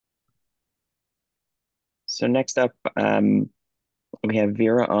So next up, we have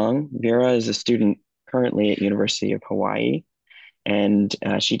Vera Ong. Vera is a student currently at University of Hawaii, and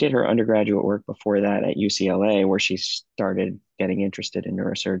she did her undergraduate work before that at UCLA, where she started getting interested in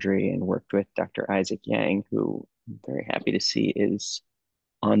neurosurgery and worked with Dr. Isaac Yang, who I'm very happy to see is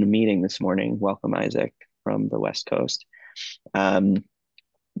on the meeting this morning. Welcome, Isaac, from the West Coast. Um,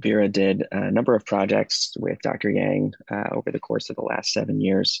 Vera did a number of projects with Dr. Yang over the course of the last 7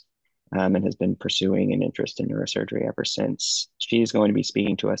 years, and has been pursuing an interest in neurosurgery ever since. She's going to be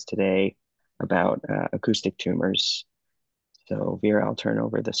speaking to us today about acoustic tumors. So, Vera, I'll turn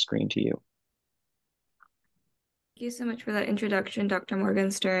over the screen to you. Thank you so much for that introduction, Dr.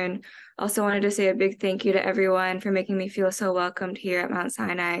 Morgenstern. Also wanted to say a big thank you to everyone for making me feel so welcomed here at Mount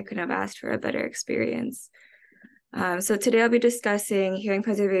Sinai. I couldn't have asked for a better experience. So today I'll be discussing hearing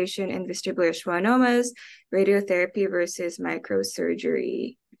preservation in vestibular schwannomas, radiotherapy versus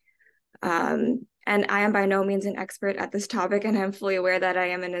microsurgery. And I am by no means an expert at this topic, and I'm fully aware that I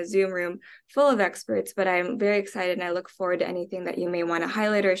am in a Zoom room full of experts, but I'm very excited and I look forward to anything that you may want to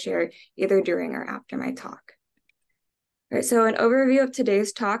highlight or share either during or after my talk. All right, so an overview of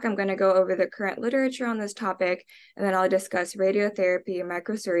today's talk, I'm going to go over the current literature on this topic, and then I'll discuss radiotherapy,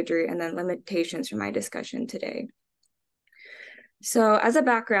 microsurgery, and then limitations for my discussion today. So as a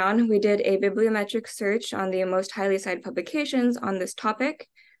background, we did a bibliometric search on the most highly cited publications on this topic.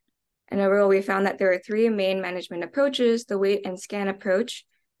 And overall, we found that there are three main management approaches: the wait and scan approach,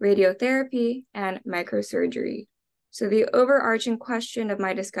 radiotherapy, and microsurgery. So the overarching question of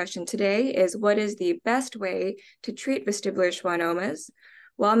my discussion today is, what is the best way to treat vestibular schwannomas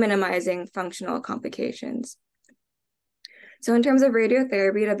while minimizing functional complications? So in terms of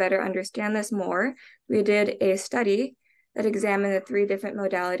radiotherapy, to better understand this more, we did a study that examined the three different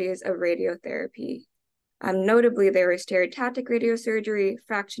modalities of radiotherapy. Notably, there were stereotactic radiosurgery,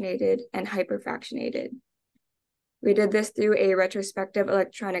 fractionated, and hyperfractionated. We did this through a retrospective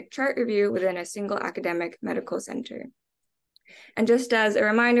electronic chart review within a single academic medical center. And just as a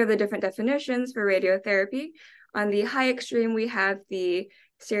reminder of the different definitions for radiotherapy, on the high extreme, we have the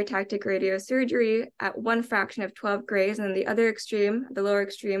stereotactic radiosurgery at 1 fraction of 12 grays, and then the other extreme, the lower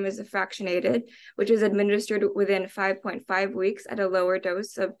extreme, is the fractionated, which is administered within 5.5 weeks at a lower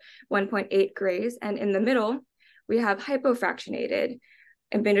dose of 1.8 grays. And in the middle, we have hypofractionated,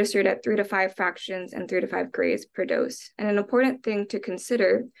 administered at 3 to 5 fractions and 3 to 5 grays per dose. And an important thing to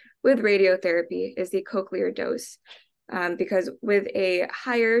consider with radiotherapy is the cochlear dose, because with a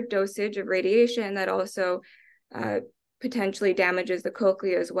higher dosage of radiation, that also potentially damages the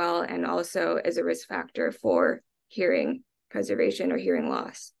cochlea as well, and also is a risk factor for hearing preservation or hearing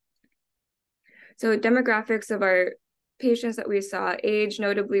loss. So demographics of our patients that we saw, age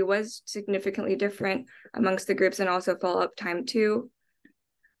notably was significantly different amongst the groups, and also follow-up time too.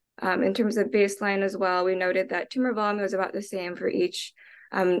 In terms of baseline as well, we noted that tumor volume was about the same for each.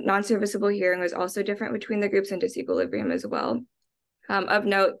 Non-serviceable hearing was also different between the groups, and disequilibrium as well. Of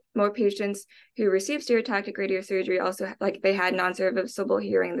note, more patients who received stereotactic radiosurgery also, they had non-serviceable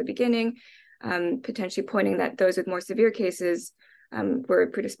hearing in the beginning, potentially pointing that those with more severe cases were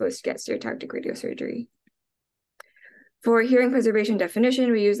predisposed to get stereotactic radiosurgery. For hearing preservation definition,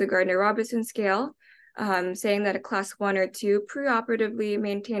 we use the Gardner-Robinson scale, saying that a class 1 or 2 preoperatively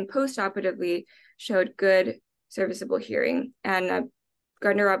maintained postoperatively showed good serviceable hearing. And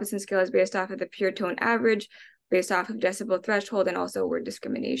Gardner-Robinson scale is based off of the pure tone average, based off of decibel threshold, and also word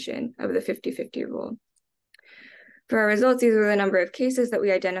discrimination of the 50-50 rule. For our results, these were the number of cases that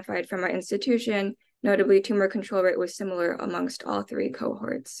we identified from our institution. Notably, tumor control rate was similar amongst all three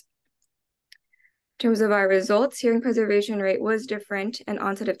cohorts. In terms of our results, hearing preservation rate was different, and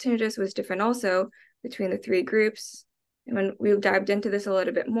onset of tinnitus was different also between the three groups. And when we dived into this a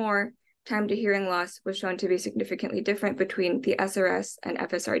little bit more, time to hearing loss was shown to be significantly different between the SRS and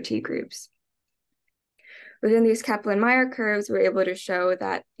FSRT groups. Within these Kaplan-Meier curves, we're able to show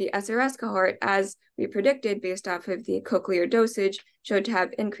that the SRS cohort, as we predicted based off of the cochlear dosage, showed to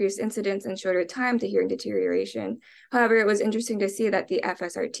have increased incidence and shorter time to hearing deterioration. However, it was interesting to see that the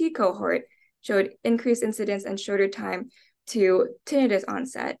FSRT cohort showed increased incidence and shorter time to tinnitus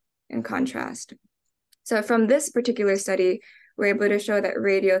onset in contrast. So from this particular study, we're able to show that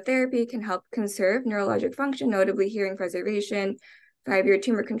radiotherapy can help conserve neurologic function, notably hearing preservation. 5-year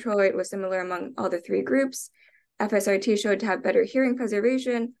tumor control rate was similar among all the three groups. FSRT showed to have better hearing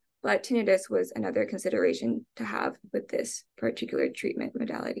preservation, but tinnitus was another consideration to have with this particular treatment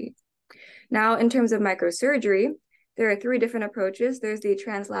modality. Now, in terms of microsurgery, there are 3 different approaches. There's the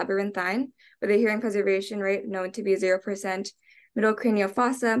translabyrinthine, with a hearing preservation rate known to be 0%, middle cranial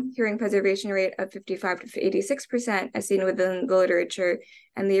fossa, hearing preservation rate of 55 to 86%, as seen within the literature,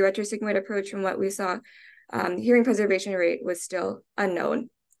 and the retrosigmoid approach from what we saw hearing preservation rate was still unknown.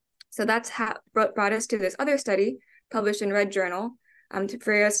 So that's brought us to this other study published in Red Journal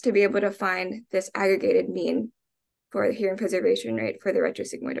for us to be able to find this aggregated mean for the hearing preservation rate for the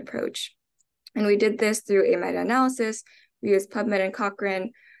retrosigmoid approach. And we did this through a meta-analysis. We used PubMed and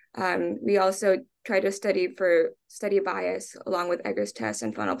Cochrane. We also tried to study for study bias along with Egger's test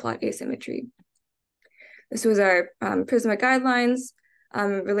and funnel plot asymmetry. This was our PRISMA guidelines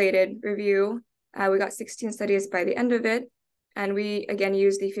related review. We got 16 studies by the end of it. And we, again,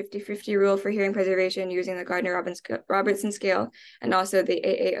 used the 50-50 rule for hearing preservation using the Gardner-Robertson scale and also the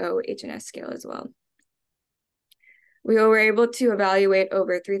AAO HNS scale as well. We were able to evaluate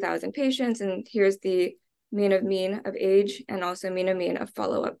over 3,000 patients, and here's the mean of age and also mean of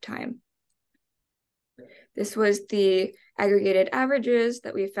follow-up time. This was the aggregated averages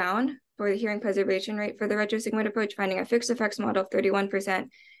that we found for the hearing preservation rate for the retrosigmoid approach, finding a fixed effects model of 31%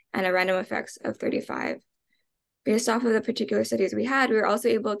 and a random effects of 35%. Based off of the particular studies we had, we were also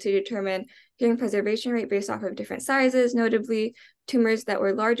able to determine hearing preservation rate based off of different sizes. Notably, tumors that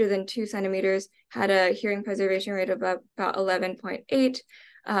were larger than 2 centimeters had a hearing preservation rate of about 11.8,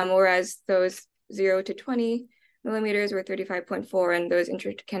 whereas those 0 to 20 millimeters were 35.4, and those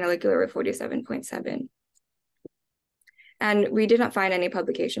intracanalicular were 47.7. And we did not find any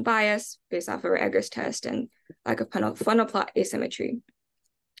publication bias based off of our Egger's test and lack of funnel plot asymmetry.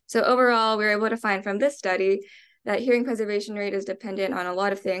 So overall, we were able to find from this study that hearing preservation rate is dependent on a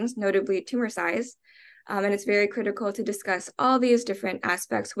lot of things, notably tumor size. And it's very critical to discuss all these different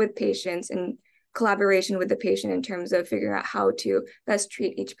aspects with patients in collaboration with the patient in terms of figuring out how to best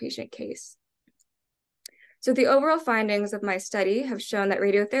treat each patient case. So the overall findings of my study have shown that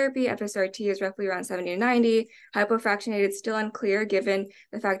radiotherapy FSRT is roughly around 70 to 90. Hypofractionated still unclear given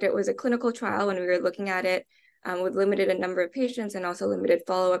the fact that it was a clinical trial when we were looking at it with limited number of patients and also limited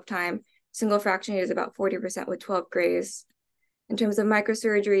follow-up time. Single fractionated is about 40% with 12 grays. In terms of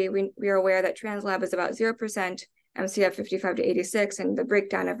microsurgery, we are aware that translab is about 0%, MCF 55 to 86, and the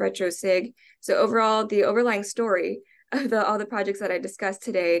breakdown of retrosig. So overall, the overlying story of all the projects that I discussed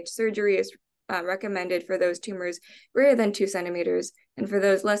today, surgery is recommended for those tumors greater than 2 centimeters. And for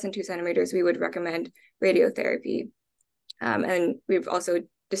those less than 2 centimeters, we would recommend radiotherapy. And we've also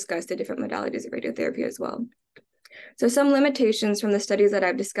discussed the different modalities of radiotherapy as well. So some limitations from the studies that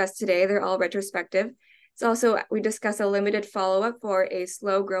I've discussed today, they're all retrospective. It's also, we discuss a limited follow-up for a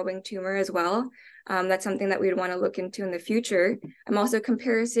slow growing tumor as well. That's something that we'd want to look into in the future.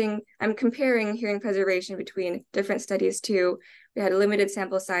 I'm comparing hearing preservation between different studies too. We had limited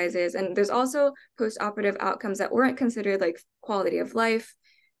sample sizes, and there's also post-operative outcomes that weren't considered, like quality of life,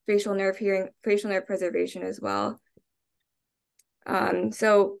 facial nerve preservation as well.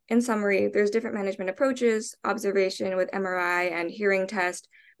 So in summary, there's different management approaches: observation with MRI and hearing test,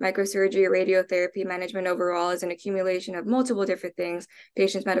 microsurgery, radiotherapy. Management overall is an accumulation of multiple different things: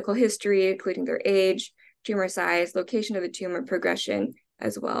 patient's medical history, including their age, tumor size, location of the tumor, progression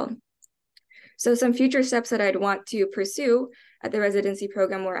as well. So some future steps that I'd want to pursue at the residency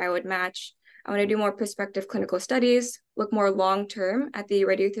program where I would match: I want to do more prospective clinical studies, look more long-term at the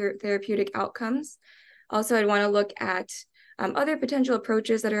radiotherapeutic outcomes. Also, I'd want to look at other potential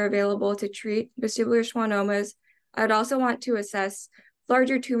approaches that are available to treat vestibular schwannomas. I'd also want to assess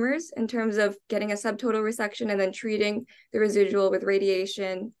larger tumors in terms of getting a subtotal resection and then treating the residual with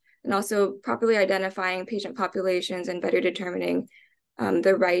radiation, and also properly identifying patient populations and better determining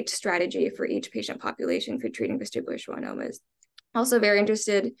the right strategy for each patient population for treating vestibular schwannomas. Also very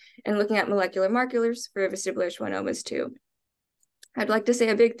interested in looking at molecular markers for vestibular schwannomas too. I'd like to say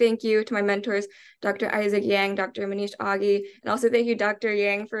a big thank you to my mentors, Dr. Isaac Yang, Dr. Manish Aghi, and also thank you, Dr.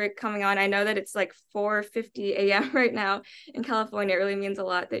 Yang, for coming on. I know that it's like 4:50 a.m. right now in California. It really means a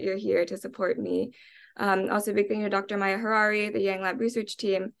lot that you're here to support me. Also a big thank you to Dr. Maya Harari, the Yang Lab research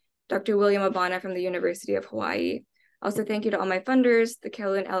team, Dr. William Abana from the University of Hawaii. Also thank you to all my funders, the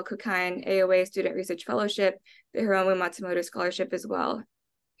Carolyn L. Kukine AOA Student Research Fellowship, the Hiromu Matsumoto Scholarship as well.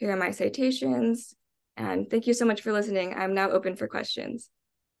 Here are my citations. And thank you so much for listening. I'm now open for questions.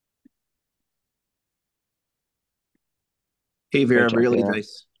 Hey, Vera, really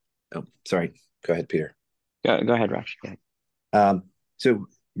nice. Oh, sorry. Go ahead, Peter. Go ahead, Raj. Go ahead. So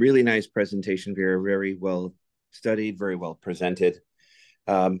really nice presentation, Vera. Very well studied, very well presented.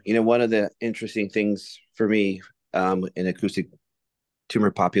 One of the interesting things for me in acoustic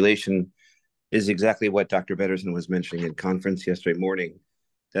tumor population is exactly what Dr. Betterson was mentioning in conference yesterday morning,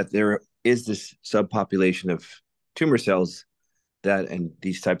 that there is this subpopulation of tumor cells and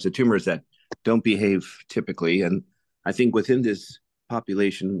these types of tumors that don't behave typically. And I think within this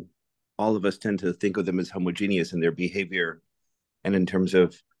population, all of us tend to think of them as homogeneous in their behavior and in terms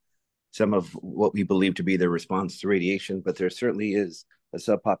of some of what we believe to be their response to radiation, but there certainly is a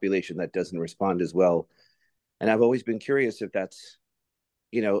subpopulation that doesn't respond as well. And I've always been curious if that's,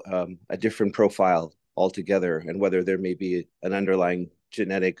 a different profile altogether, and whether there may be an underlying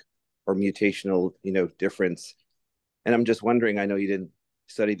genetic or mutational, difference. And I'm just wondering, I know you didn't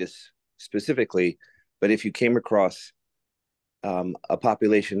study this specifically, but if you came across a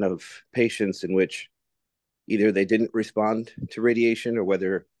population of patients in which either they didn't respond to radiation, or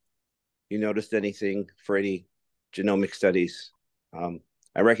whether you noticed anything for any genomic studies.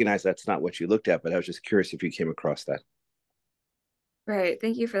 I recognize that's not what you looked at, but I was just curious if you came across that. Right.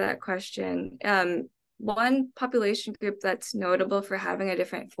 Thank you for that question. One population group that's notable for having a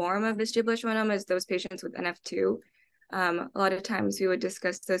different form of vestibular schwannoma is those patients with NF2. A lot of times we would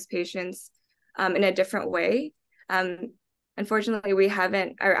discuss those patients in a different way. Unfortunately, we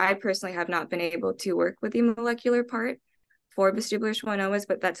haven't, or I personally have not been able to work with the molecular part for vestibular schwannomas,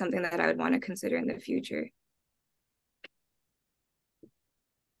 but that's something that I would want to consider in the future.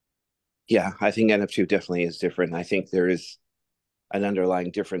 Yeah, I think NF2 definitely is different. I think there is an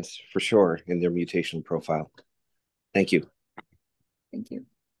underlying difference for sure in their mutational profile. Thank you. Thank you.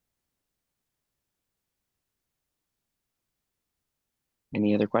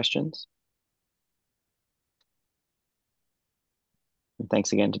 Any other questions? And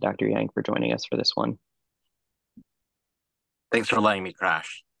thanks again to Dr. Yang for joining us for this one. Thanks for letting me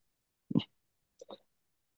crash.